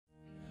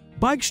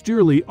Bikes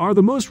generally are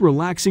the most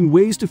relaxing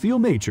ways to feel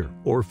nature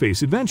or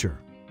face adventure.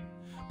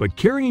 But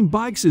carrying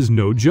bikes is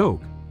no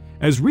joke,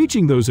 as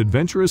reaching those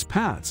adventurous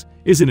paths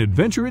is an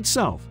adventure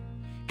itself,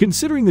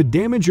 considering the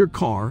damage your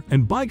car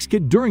and bikes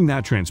get during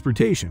that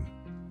transportation.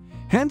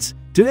 Hence,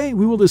 today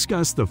we will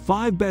discuss the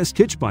 5 best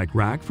hitch bike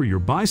rack for your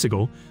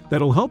bicycle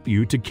that'll help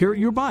you to carry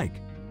your bike.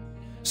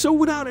 So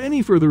without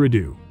any further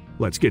ado,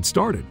 let's get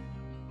started.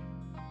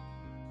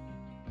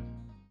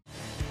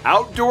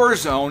 Outdoor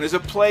Zone is a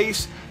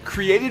place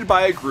created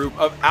by a group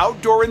of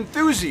outdoor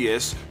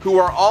enthusiasts who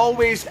are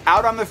always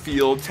out on the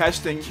field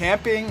testing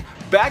camping,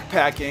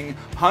 backpacking,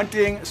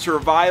 hunting,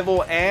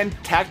 survival, and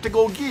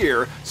tactical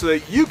gear so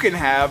that you can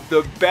have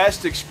the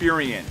best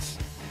experience.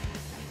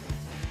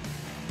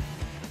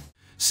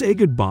 Say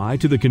goodbye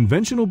to the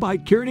conventional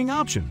bike carrying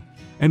option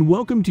and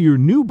welcome to your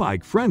new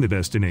bike friend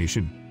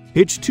destination,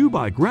 Hitch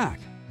Bike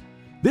Rack.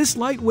 This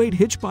lightweight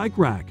hitch bike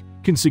rack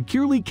can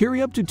securely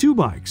carry up to 2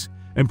 bikes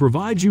and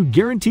provides you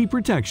guaranteed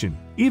protection,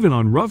 even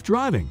on rough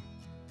driving.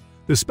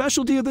 The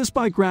specialty of this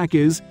bike rack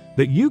is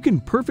that you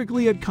can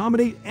perfectly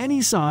accommodate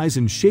any size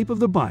and shape of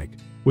the bike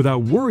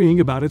without worrying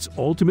about its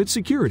ultimate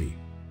security.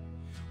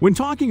 When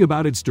talking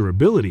about its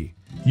durability,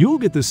 you'll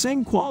get the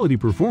same quality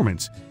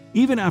performance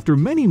even after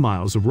many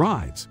miles of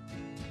rides.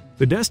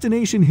 The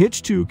Destination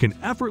Hitch 2 can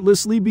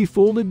effortlessly be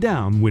folded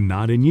down when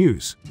not in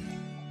use.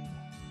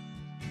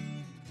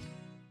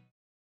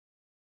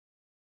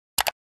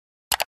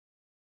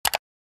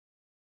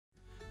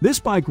 This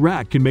bike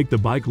rack can make the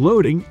bike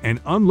loading and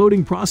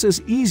unloading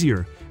process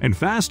easier and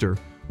faster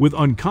with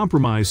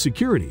uncompromised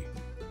security.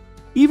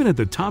 Even at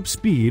the top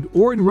speed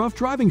or in rough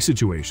driving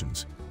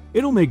situations,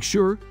 it'll make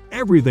sure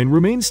everything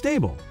remains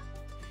stable.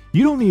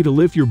 You don't need to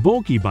lift your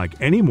bulky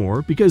bike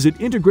anymore because it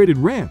integrated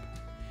ramp.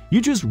 You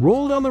just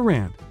roll it on the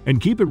ramp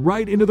and keep it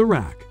right into the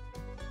rack.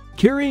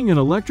 Carrying an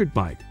electric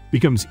bike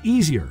becomes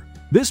easier.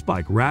 This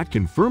bike rack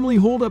can firmly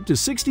hold up to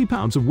 60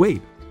 pounds of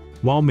weight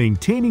while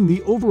maintaining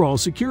the overall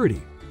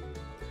security.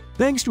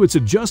 Thanks to its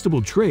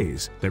adjustable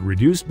trays that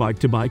reduce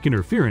bike-to-bike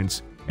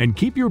interference and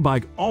keep your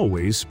bike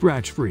always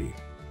scratch-free.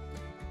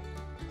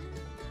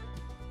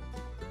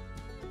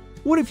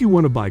 What if you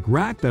want a bike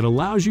rack that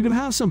allows you to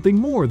have something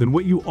more than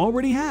what you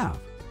already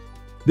have?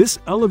 This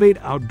Elevate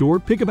Outdoor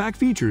Piggyback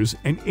features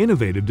an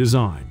innovative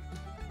design.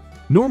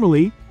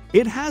 Normally,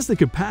 it has the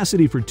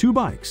capacity for 2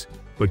 bikes,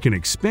 but can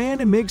expand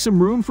and make some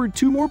room for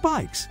 2 more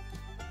bikes.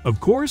 Of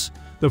course,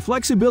 the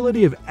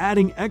flexibility of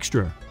adding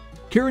extra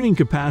carrying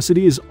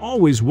capacity is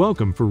always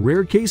welcome for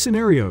rare case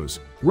scenarios,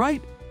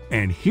 right?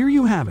 And here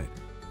you have it.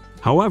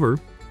 However,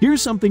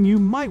 here's something you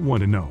might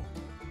want to know.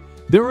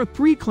 There are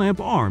 3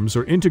 clamp arms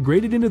are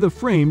integrated into the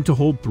frame to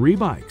hold 3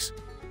 bikes.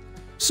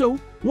 So,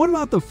 what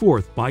about the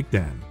 4th bike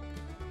then?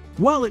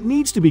 Well, it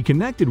needs to be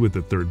connected with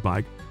the 3rd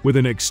bike with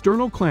an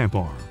external clamp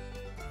arm.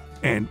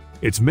 And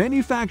it's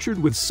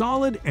manufactured with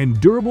solid and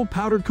durable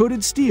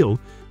powder-coated steel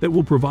that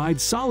will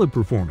provide solid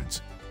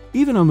performance,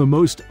 even on the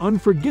most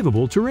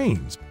unforgivable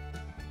terrains.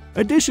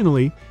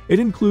 Additionally, it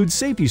includes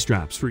safety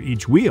straps for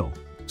each wheel,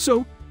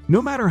 so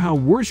no matter how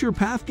worse your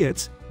path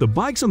gets, the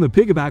bikes on the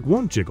Piggyback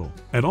won't jiggle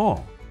at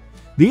all.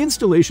 The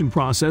installation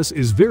process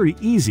is very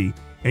easy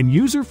and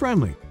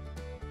user-friendly.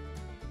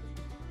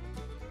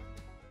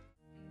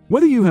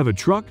 Whether you have a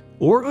truck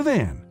or a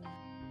van,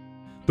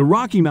 the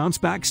RockyMounts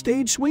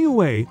BackStage Swing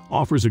Away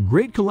offers a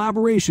great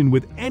collaboration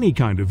with any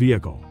kind of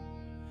vehicle.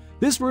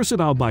 This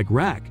versatile bike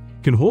rack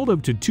can hold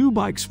up to 2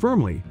 bikes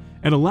firmly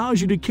and allows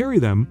you to carry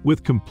them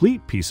with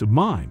complete peace of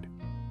mind.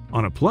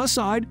 On a plus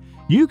side,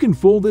 you can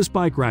fold this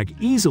bike rack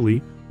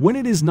easily when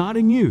it is not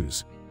in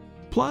use.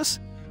 Plus,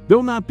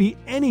 there'll not be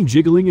any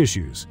jiggling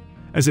issues,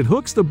 as it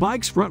hooks the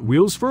bike's front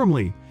wheels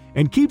firmly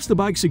and keeps the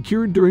bike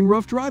secured during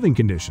rough driving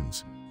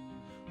conditions.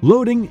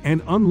 Loading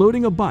and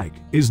unloading a bike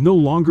is no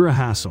longer a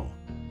hassle.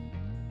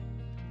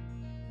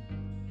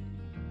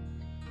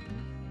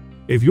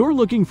 If you're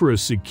looking for a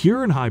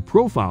secure and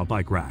high-profile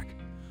bike rack,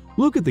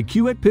 look at the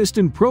Küat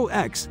Piston Pro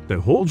X that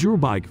holds your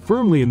bike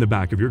firmly in the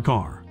back of your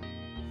car.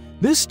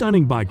 This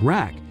stunning bike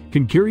rack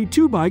can carry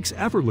 2 bikes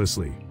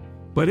effortlessly,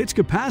 but its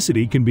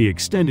capacity can be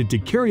extended to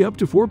carry up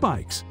to 4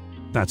 bikes.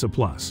 That's a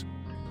plus.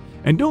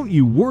 And don't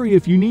you worry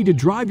if you need to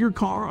drive your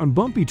car on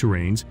bumpy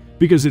terrains,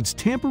 because its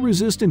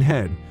tamper-resistant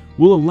head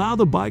will allow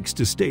the bikes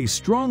to stay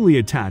strongly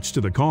attached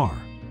to the car.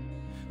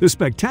 The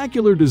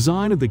spectacular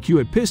design of the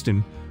Küat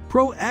Piston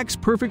Pro X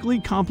perfectly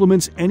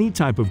complements any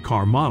type of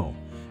car model,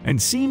 and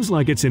seems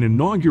like it's an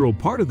inaugural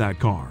part of that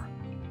car.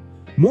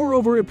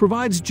 Moreover, it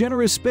provides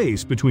generous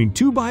space between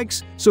 2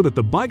 bikes so that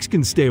the bikes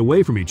can stay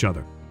away from each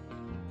other.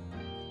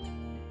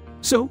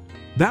 So,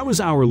 that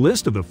was our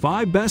list of the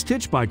 5 best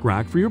hitch bike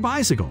rack for your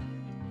bicycle.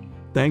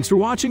 Thanks for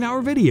watching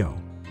our video.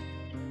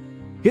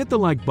 Hit the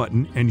like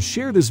button and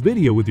share this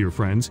video with your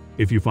friends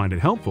if you find it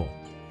helpful.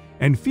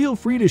 And feel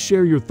free to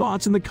share your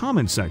thoughts in the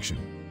comments section.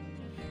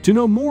 To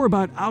know more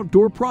about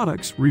outdoor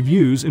products,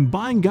 reviews, and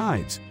buying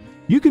guides,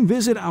 you can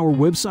visit our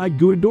website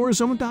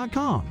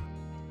GoOutdoorsZone.com.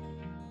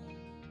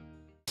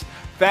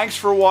 Thanks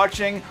for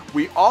watching.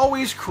 We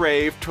always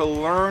crave to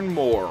learn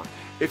more.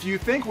 If you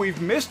think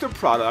we've missed a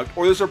product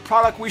or there's a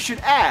product we should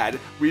add,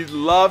 we'd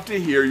love to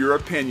hear your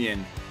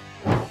opinion.